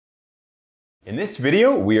In this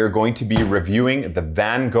video, we are going to be reviewing the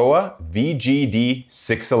Vangoa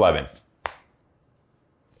VGD611.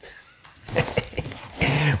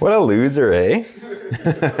 What a loser, eh?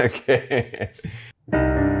 Okay.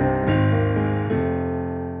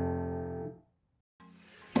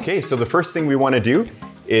 Okay, so the first thing we want to do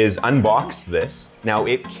is unbox this. Now,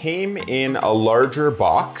 it came in a larger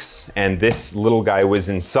box, and this little guy was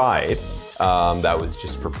inside. That was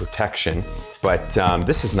just for protection. But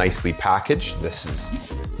this is nicely packaged. This is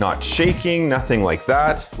not shaking, nothing like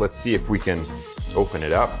that. Let's see if we can open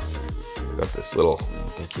it up. Got this little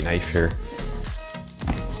dinky knife here.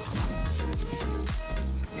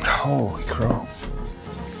 Holy crow.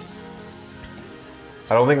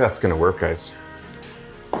 I don't think that's gonna work, guys.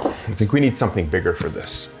 I think we need something bigger for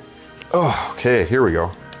this. Oh, okay, here we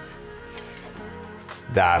go.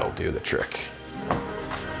 That'll do the trick.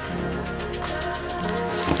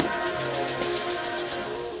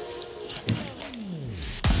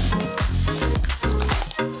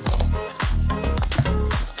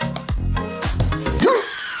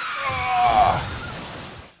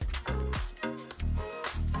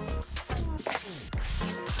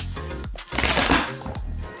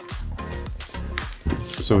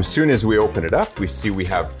 So as soon as we open it up, we see we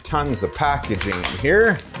have tons of packaging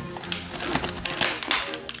here.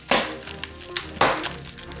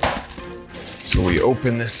 So we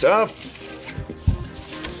open this up.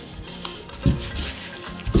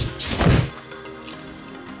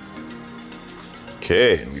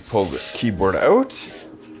 Okay, and we pull this keyboard out.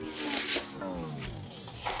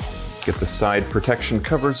 Get the side protection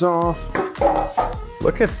covers off.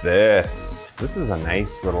 Look at this. This is a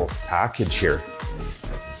nice little package here.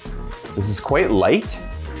 This is quite light.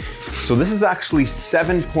 So this is actually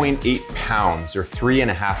 7.8 pounds or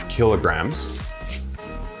 3.5 kilograms.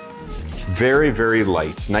 Very, very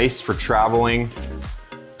light. Nice for traveling.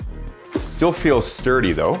 Still feels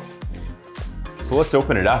sturdy though. So let's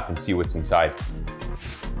open it up and see what's inside.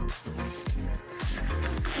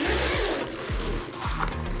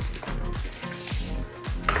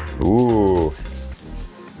 Ooh.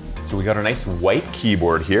 So we got a nice white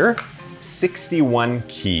keyboard here. 61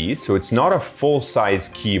 keys, so it's not a full-size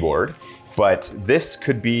keyboard, but this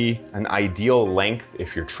could be an ideal length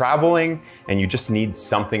if you're traveling and you just need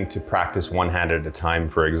something to practice one hand at a time,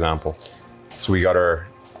 for example. So we got our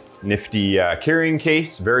nifty carrying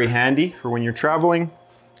case, very handy for when you're traveling.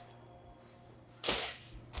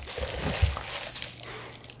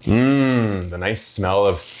 The nice smell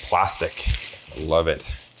of plastic. Love it.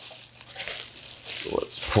 So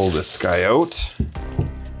let's pull this guy out.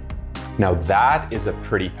 Now that is a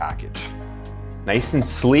pretty package. Nice and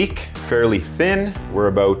sleek, fairly thin. We're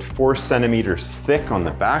about 4 centimeters thick on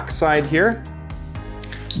the back side here.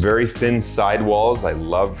 Very thin sidewalls. I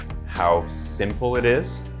love how simple it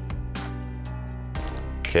is.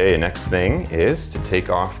 Okay, next thing is to take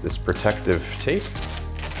off this protective tape.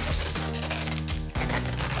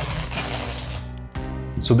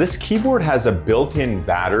 So this keyboard has a built-in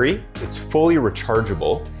battery. It's fully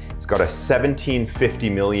rechargeable. It's got a 1750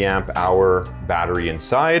 milliamp hour battery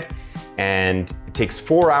inside, and it takes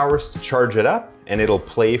 4 hours to charge it up, and it'll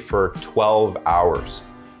play for 12 hours.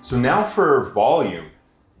 So now for volume,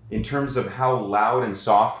 in terms of how loud and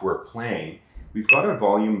soft we're playing, we've got a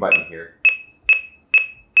volume button here.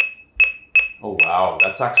 Oh wow,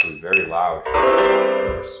 that's actually very loud.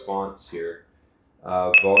 Response here.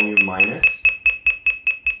 Volume minus.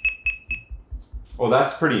 Oh,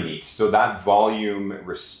 that's pretty neat. So that volume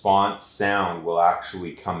response sound will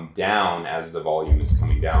actually come down as the volume is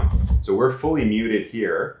coming down. So we're fully muted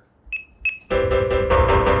here.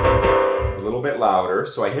 A little bit louder.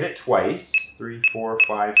 So I hit it twice. 3, 4,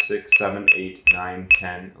 5, 6, 7, 8, 9,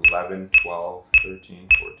 10, 11, 12, 13,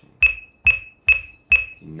 14,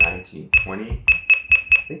 19, 20.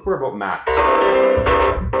 I think we're about max.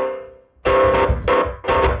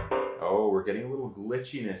 Oh, we're getting a little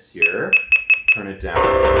glitchiness here. Turn it down.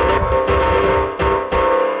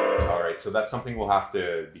 All right, so that's something we'll have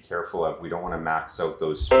to be careful of. We don't want to max out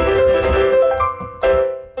those speakers.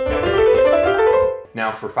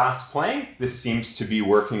 Now for fast playing, this seems to be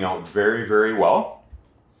working out very, very well.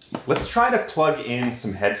 Let's try to plug in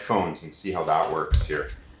some headphones and see how that works here.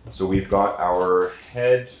 So we've got our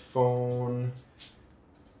headphone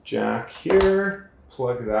jack here.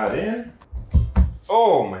 Plug that in.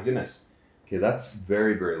 Oh my goodness. Okay, that's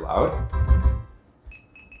very, very loud.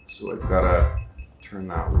 So I've got to turn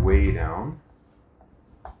that way down.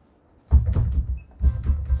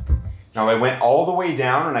 Now I went all the way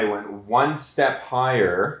down and I went one step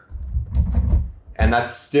higher, and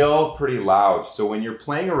that's still pretty loud. So when you're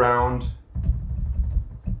playing around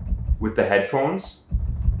with the headphones,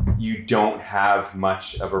 you don't have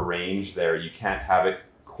much of a range there. You can't have it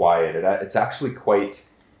quiet. It's actually quite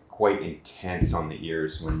intense on the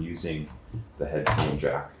ears when using the headphone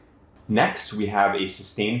jack. Next, we have a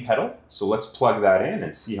sustain pedal. So let's plug that in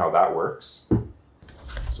and see how that works.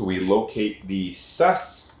 So we locate the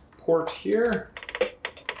sus port here.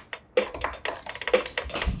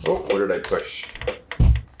 Oh, what did I push?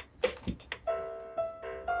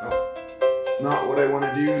 Oh, not what I want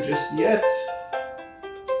to do just yet.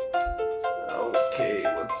 Okay,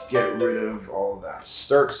 let's get rid of all of that.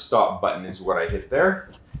 Start stop button is what I hit there.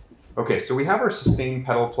 Okay, so we have our sustain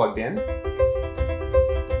pedal plugged in.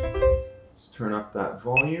 Let's turn up that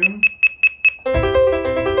volume.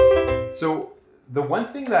 So the one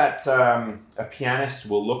thing that a pianist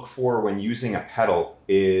will look for when using a pedal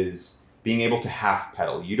is being able to half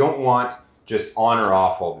pedal. You don't want just on or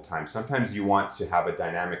off all the time. Sometimes you want to have a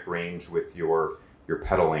dynamic range with your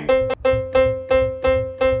pedaling.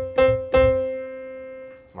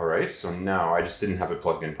 All right, so now I just didn't have it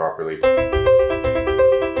plugged in properly.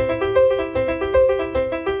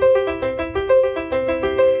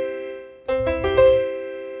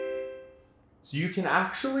 So you can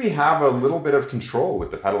actually have a little bit of control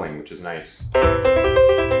with the pedaling, which is nice.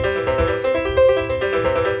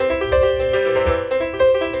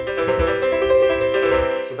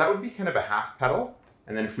 So that would be kind of a half pedal.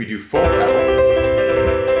 And then if we do full pedal,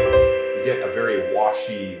 you get a very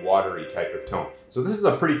washy, watery type of tone. So this is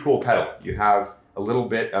a pretty cool pedal. You have a little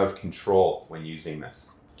bit of control when using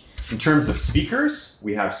this. In terms of speakers,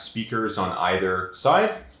 we have speakers on either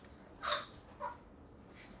side.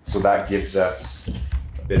 So that gives us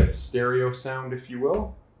a bit of a stereo sound, if you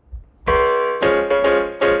will.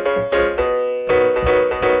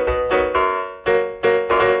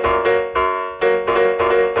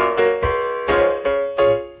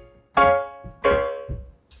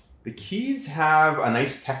 The keys have a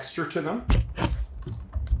nice texture to them.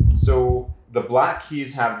 So the black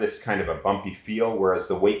keys have this kind of a bumpy feel, whereas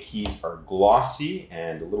the white keys are glossy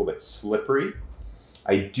and a little bit slippery.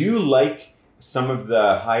 I do like some of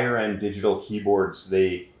the higher end digital keyboards,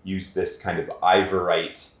 they use this kind of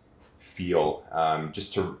ivorite feel,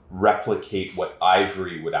 just to replicate what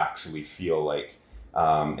ivory would actually feel like.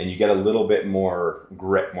 And you get a little bit more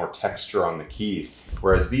grit, more texture on the keys.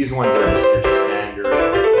 Whereas these ones are just your standard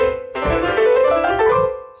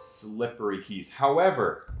slippery keys.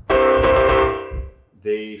 However,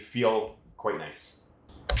 they feel quite nice.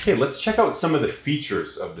 Okay, let's check out some of the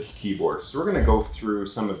features of this keyboard. So we're going to go through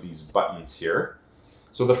some of these buttons here.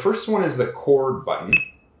 So the first one is the chord button.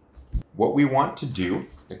 What we want to do,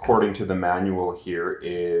 according to the manual here,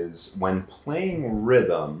 is when playing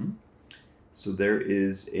rhythm, so there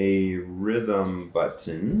is a rhythm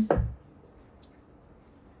button.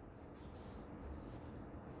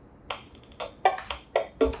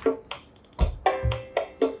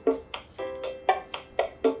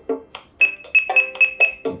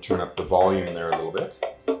 Turn up the volume there a little bit.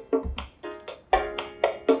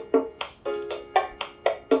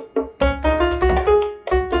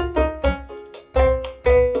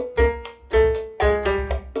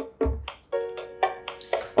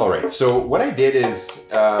 All right, so what I did is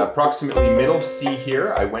approximately middle C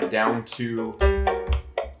here, I went down to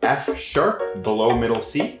F sharp below middle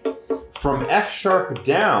C. From F sharp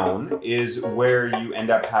down is where you end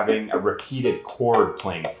up having a repeated chord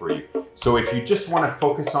playing for you. So if you just want to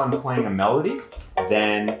focus on playing a melody,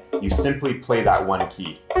 then you simply play that one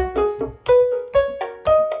key.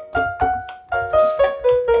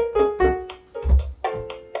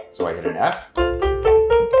 So I hit an F.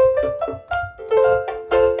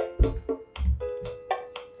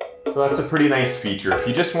 So that's a pretty nice feature. If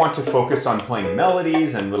you just want to focus on playing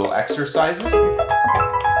melodies and little exercises,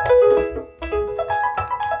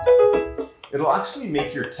 it'll actually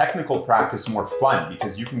make your technical practice more fun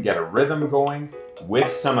because you can get a rhythm going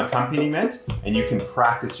with some accompaniment and you can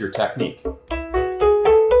practice your technique. So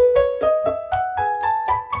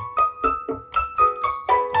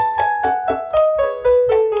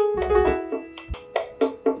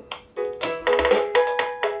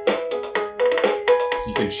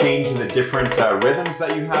you can change the different rhythms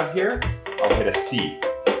that you have here. I'll hit a C.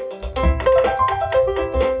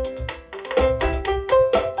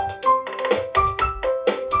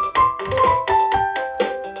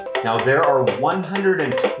 Now there are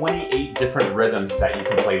 128 different rhythms that you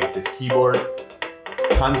can play with this keyboard.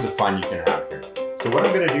 Tons of fun you can have here. So what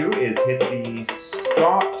I'm gonna do is hit the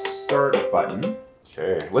stop start button.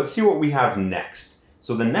 Okay, let's see what we have next.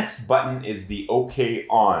 So the next button is the OK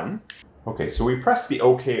on. Okay, so we press the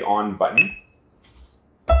OK on button.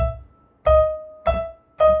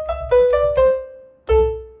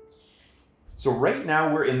 So right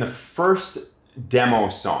now we're in the first demo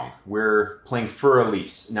song. We're playing For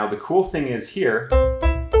Elise. Now the cool thing is here,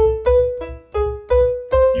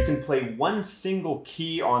 you can play one single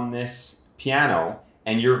key on this piano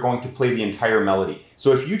and you're going to play the entire melody.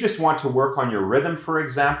 So if you just want to work on your rhythm, for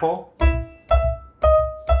example,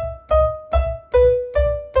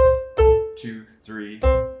 2, 3,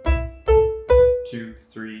 2,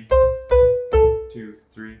 3, 2,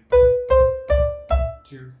 3,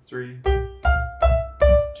 2, 3,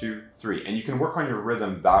 2, 3, and you can work on your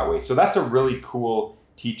rhythm that way. So that's a really cool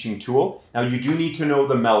teaching tool. Now you do need to know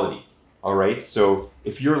the melody. All right, so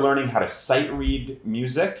if you're learning how to sight read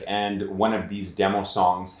music and one of these demo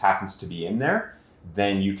songs happens to be in there,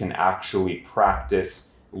 then you can actually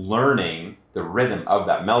practice learning the rhythm of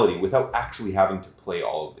that melody without actually having to play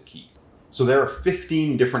all of the keys. So there are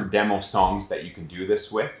 15 different demo songs that you can do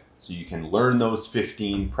this with. So you can learn those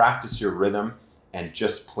 15, practice your rhythm, and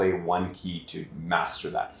just play one key to master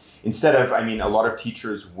that. Instead of, I mean, a lot of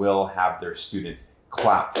teachers will have their students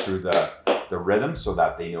clap through the rhythm so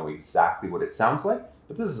that they know exactly what it sounds like,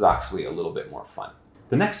 but this is actually a little bit more fun.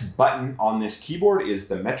 The next button on this keyboard is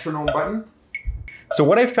the metronome button. So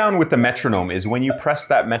what I found with the metronome is when you press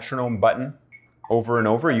that metronome button over and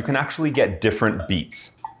over, you can actually get different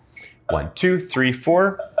beats. 1, 2, 3,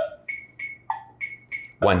 4.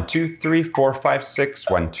 1, 2, 3, 4, 5, 6.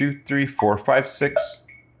 1, 2, 3, 4, 5, 6.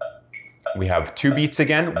 We have 2 beats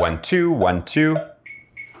again. 1, 2, 1, 2.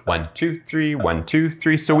 1, 2, 3, 1, 2,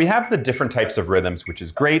 3. So we have the different types of rhythms, which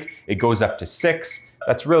is great. It goes up to 6.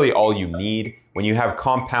 That's really all you need. When you have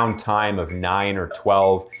compound time of 9 or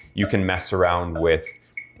 12, you can mess around with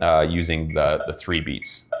using the 3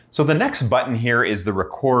 beats. So the next button here is the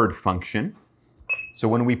record function. So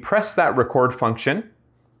when we press that record function,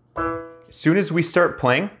 as soon as we start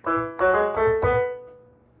playing,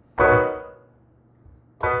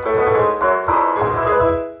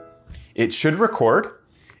 it should record.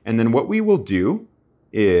 And then what we will do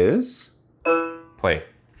is play.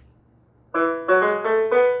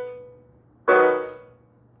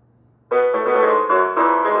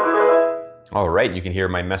 All right, you can hear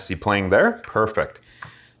my messy playing there. Perfect.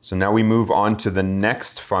 So now we move on to the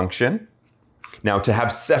next function. Now to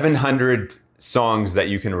have 700 songs that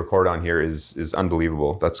you can record on here is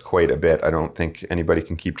unbelievable. That's quite a bit. I don't think anybody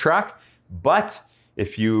can keep track. But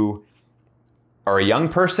if you are a young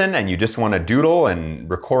person and you just want to doodle and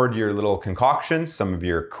record your little concoctions, some of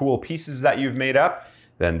your cool pieces that you've made up,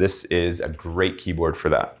 then this is a great keyboard for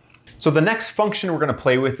that. So the next function we're going to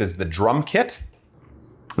play with is the drum kit.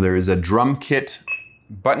 There is a drum kit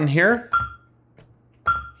button here.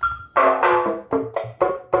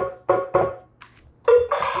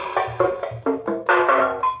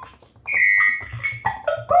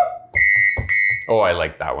 Oh, I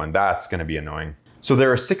like that one. That's going to be annoying. So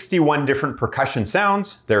there are 61 different percussion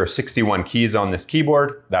sounds. There are 61 keys on this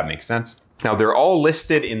keyboard. That makes sense. Now they're all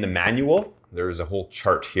listed in the manual. There is a whole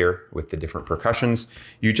chart here with the different percussions.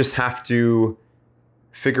 You just have to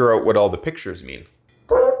figure out what all the pictures mean.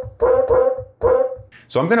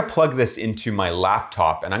 So I'm gonna plug this into my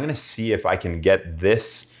laptop and I'm gonna see if I can get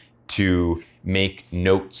this to make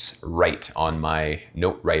notes right on my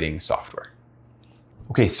note writing software.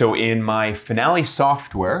 Okay, so in my Finale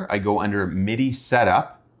software, I go under MIDI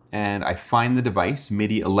setup and I find the device,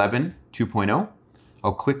 MIDI 11 2.0.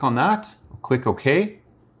 I'll click on that, I'll click OK.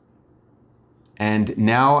 And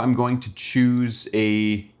now I'm going to choose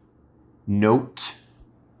a note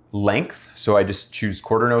length. So I just choose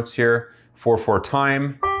quarter notes here, 4/4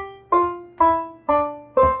 time.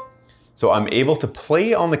 So I'm able to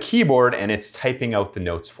play on the keyboard and it's typing out the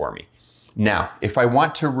notes for me. Now, if I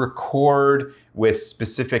want to record with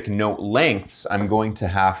specific note lengths, I'm going to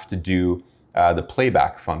have to do the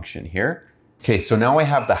playback function here. Okay, so now I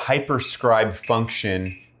have the hyperscribe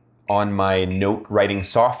function on my note writing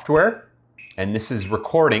software, and this is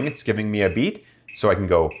recording, it's giving me a beat, so I can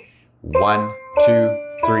go 1, 2,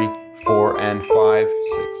 3, 4, and 5,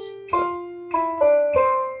 6, 7.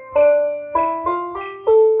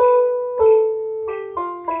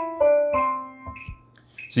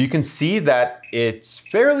 So you can see that it's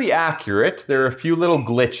fairly accurate. There are a few little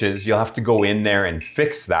glitches. You'll have to go in there and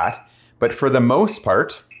fix that. But for the most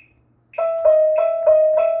part,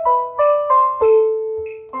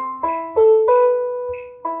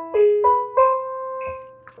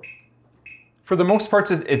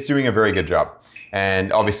 it's doing a very good job.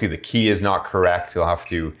 And obviously the key is not correct. You'll have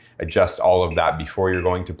to adjust all of that before you're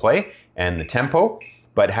going to play, and the tempo.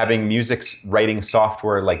 But having music writing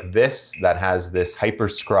software like this that has this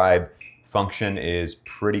hyperscribe function is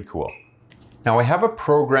pretty cool. Now I have a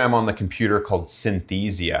program on the computer called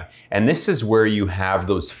Synthesia, and this is where you have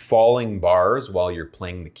those falling bars while you're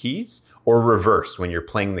playing the keys, or reverse, when you're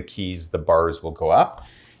playing the keys, the bars will go up.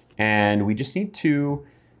 And we just need to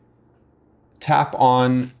tap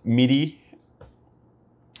on MIDI,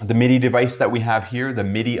 the MIDI device that we have here, the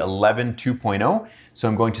MIDI 11 2.0. So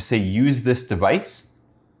I'm going to say use this device,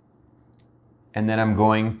 and then I'm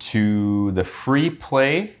going to the free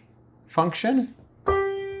play function.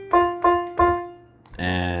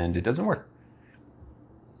 And it doesn't work.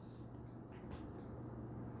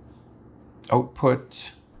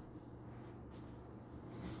 Output.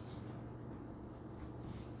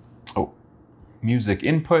 Oh, music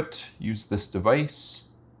input, use this device.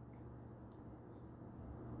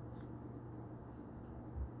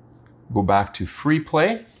 Go back to free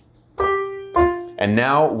play. And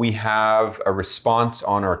now we have a response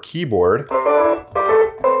on our keyboard.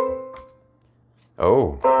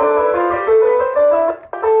 Oh.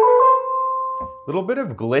 Little bit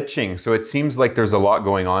of glitching, so it seems like there's a lot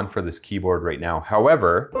going on for this keyboard right now.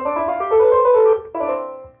 However,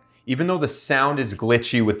 even though the sound is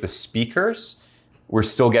glitchy with the speakers, we're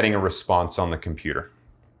still getting a response on the computer.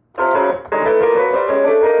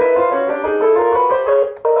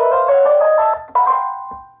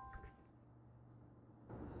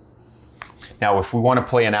 Now, if we want to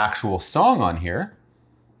play an actual song on here,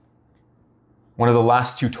 one of the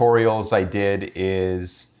last tutorials I did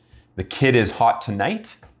is The Kid Is Hot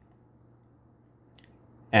Tonight.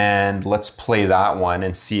 And let's play that one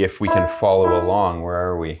and see if we can follow along. Where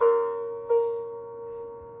are we?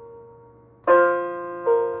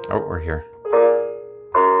 Oh, we're here.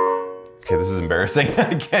 Okay, this is embarrassing.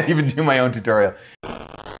 I can't even do my own tutorial.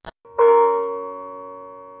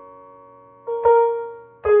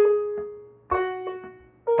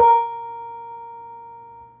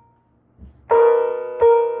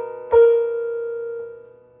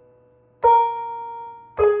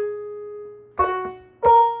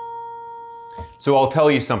 So I'll tell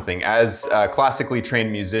you something, as a classically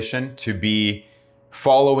trained musician, to be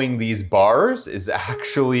following these bars is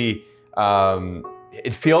actually,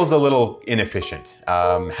 it feels a little inefficient.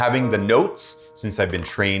 Having the notes, since I've been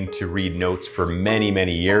trained to read notes for many,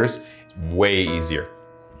 many years, is way easier.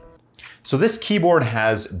 So this keyboard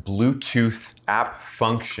has Bluetooth app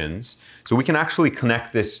functions. So we can actually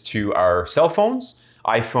connect this to our cell phones,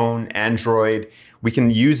 iPhone, Android. We can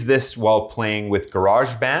use this while playing with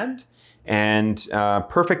GarageBand, and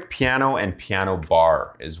Perfect Piano and Piano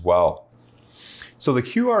Bar as well. So the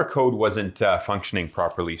QR code wasn't functioning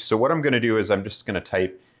properly. So what I'm going to do is I'm just going to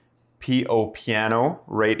type PO Piano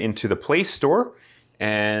right into the Play Store,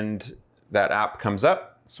 and that app comes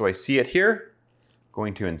up. So I see it here,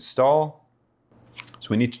 going to install.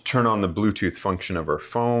 So we need to turn on the Bluetooth function of our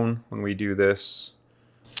phone when we do this.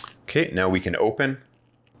 Okay, now we can open,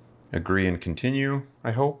 agree and continue,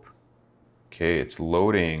 I hope. Okay, it's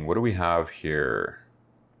loading. What do we have here?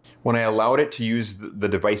 When I allowed it to use the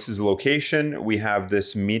device's location, we have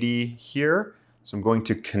this MIDI here. So I'm going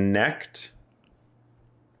to connect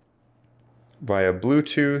via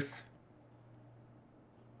Bluetooth.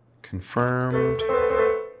 Confirmed.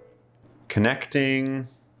 Connecting.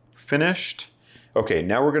 Finished. Okay,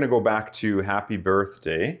 now we're going to go back to Happy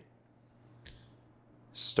Birthday.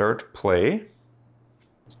 Start play.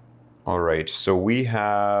 All right, so we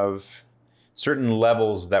have certain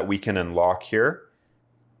levels that we can unlock here.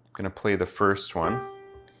 I'm going to play the first one.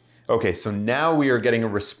 Okay, so now we are getting a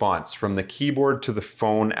response from the keyboard to the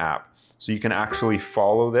phone app. So you can actually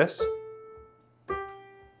follow this.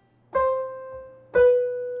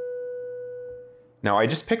 Now I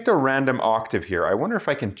just picked a random octave here. I wonder if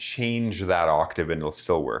I can change that octave and it'll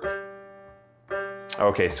still work.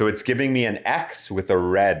 Okay, so it's giving me an X with a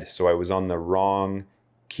red, so I was on the wrong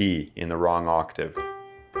key in the wrong octave.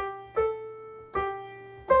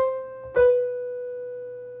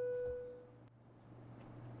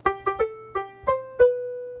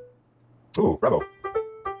 Ooh, bravo.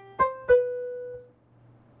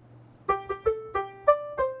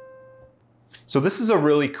 So this is a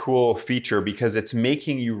really cool feature because it's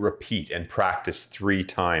making you repeat and practice 3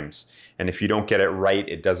 times. And if you don't get it right,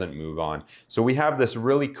 it doesn't move on. So we have this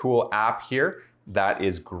really cool app here that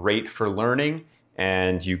is great for learning,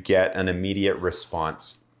 and you get an immediate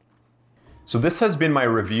response. So this has been my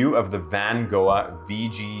review of the Vangoa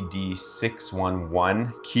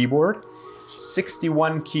VGD611 keyboard.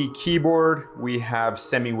 61 key keyboard. We have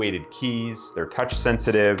semi-weighted keys. They're touch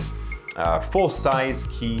sensitive, full size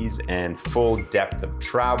keys, and full depth of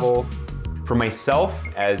travel. For myself,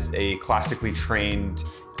 as a classically trained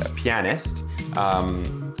pianist,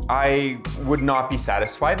 I would not be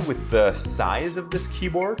satisfied with the size of this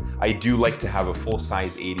keyboard. I do like to have a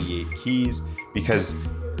full-size 88 keys because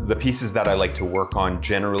the pieces that I like to work on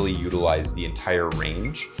generally utilize the entire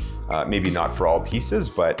range. Maybe not for all pieces,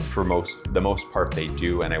 but for the most part they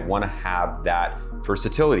do, and I want to have that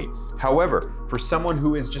versatility. However, for someone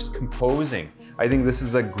who is just composing, I think this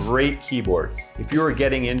is a great keyboard. If you are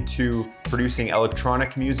getting into producing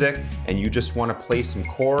electronic music and you just want to play some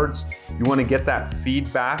chords, you want to get that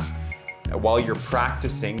feedback while you're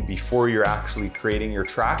practicing before you're actually creating your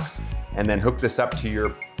tracks, and then hook this up to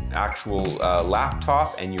your actual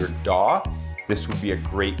laptop and your DAW, this would be a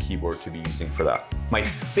great keyboard to be using for that. My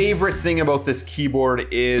favorite thing about this keyboard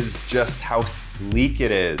is just how sleek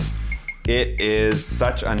it is. It is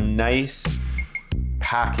such a nice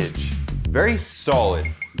package. Very solid,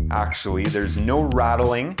 actually. There's no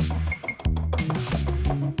rattling.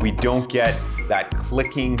 We don't get that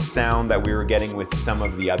clicking sound that we were getting with some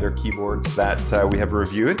of the other keyboards that we have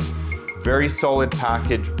reviewed. Very solid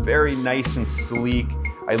package, very nice and sleek.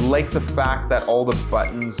 I like the fact that all the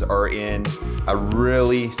buttons are in a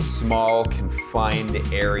really small, confined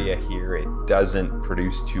area here. It doesn't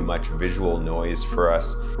produce too much visual noise for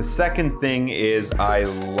us. The second thing is I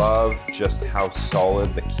love just how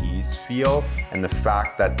solid the keys feel and the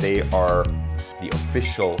fact that they are the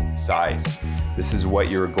official size. This is what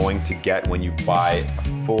you're going to get when you buy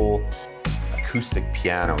a full acoustic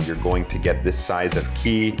piano. You're going to get this size of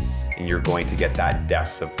key, and you're going to get that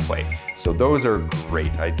depth of play. So those are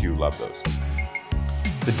great. I do love those.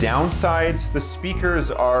 The downsides, the speakers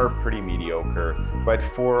are pretty mediocre, but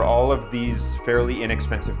for all of these fairly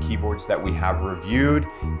inexpensive keyboards that we have reviewed,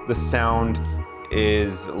 the sound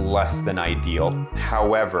is less than ideal.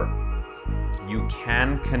 However, you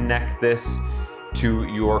can connect this to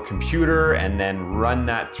your computer and then run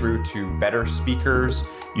that through to better speakers.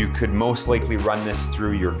 You could most likely run this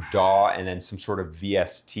through your DAW and then some sort of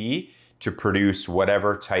VST to produce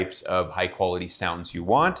whatever types of high quality sounds you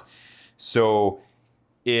want. So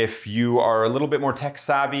if you are a little bit more tech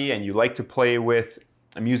savvy and you like to play with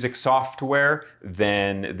music software,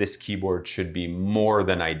 then this keyboard should be more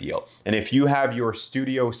than ideal. And if you have your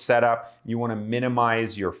studio set up, you want to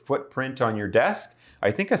minimize your footprint on your desk,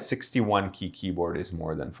 I think a 61 key keyboard is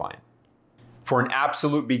more than fine. For an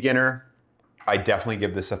absolute beginner, I definitely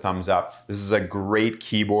give this a thumbs up. This is a great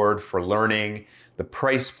keyboard for learning. The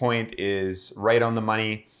price point is right on the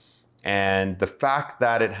money, and the fact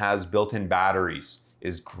that it has built-in batteries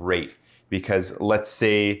is great, because let's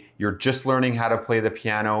say you're just learning how to play the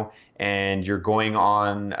piano and you're going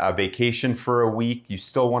on a vacation for a week, you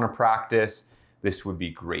still want to practice, this would be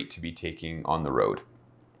great to be taking on the road.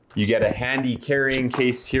 You get a handy carrying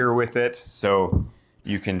case here with it, so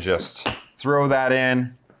you can just throw that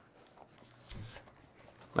in,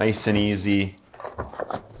 nice and easy.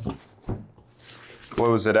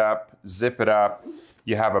 Close it up, zip it up.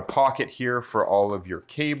 You have a pocket here for all of your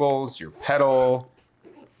cables, your pedal,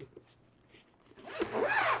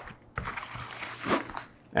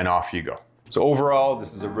 and off you go. So overall,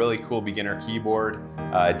 this is a really cool beginner keyboard.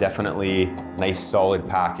 Definitely nice solid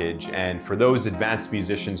package. And for those advanced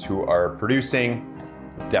musicians who are producing,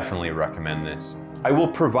 definitely recommend this. I will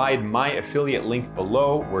provide my affiliate link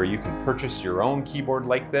below where you can purchase your own keyboard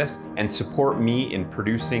like this and support me in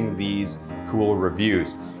producing these cool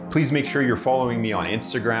reviews. Please make sure you're following me on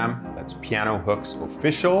Instagram, that's Piano Hooks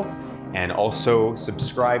Official, and also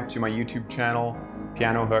subscribe to my YouTube channel,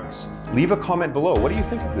 Piano Hooks. Leave a comment below. What do you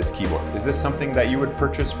think of this keyboard? Is this something that you would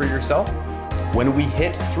purchase for yourself? When we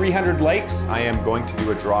hit 300 likes, I am going to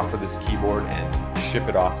do a draw for this keyboard and ship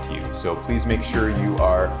it off to you. So please make sure you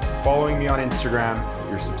are following me on Instagram,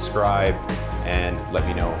 you're subscribed, and let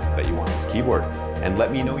me know that you want this keyboard. And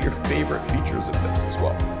let me know your favorite features of this as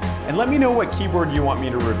well. And let me know what keyboard you want me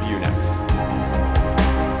to review next.